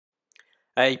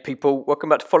Hey people, welcome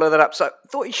back to Follow That Up. So I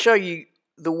thought I'd show you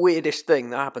the weirdest thing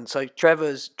that happened. So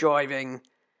Trevor's driving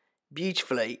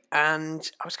beautifully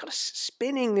and I was kind of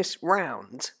spinning this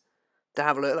round to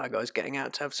have a look at that guy's getting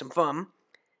out to have some fun.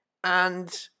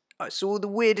 And I saw the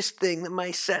weirdest thing that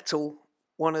may settle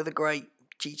one of the great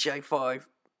GTA 5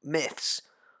 myths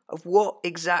of what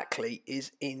exactly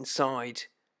is inside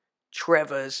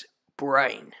Trevor's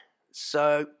brain.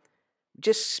 So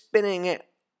just spinning it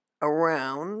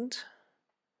around.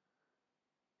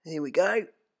 Here we go.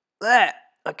 There.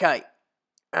 Okay.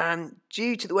 And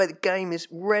due to the way the game is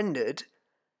rendered,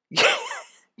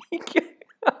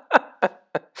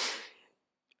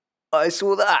 I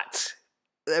saw that.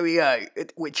 There we go.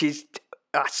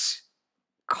 That's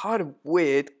kind of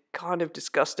weird, kind of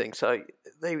disgusting. So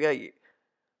there we go.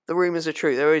 The rumours are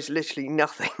true. There is literally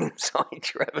nothing inside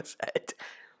Trevor's head,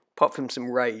 apart from some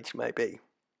rage, maybe.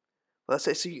 Well, that's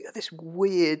it. So you get this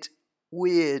weird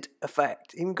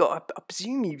effect. Even got, I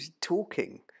presume he was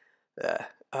talking there.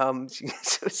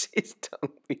 So it's his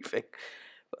tongue moving.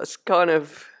 That's kind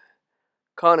of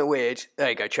weird. There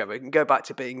you go, Trevor. You can go back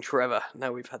to being Trevor.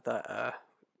 Now we've had that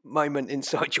moment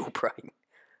inside your brain.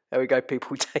 There we go,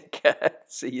 people. Take care.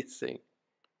 See you soon.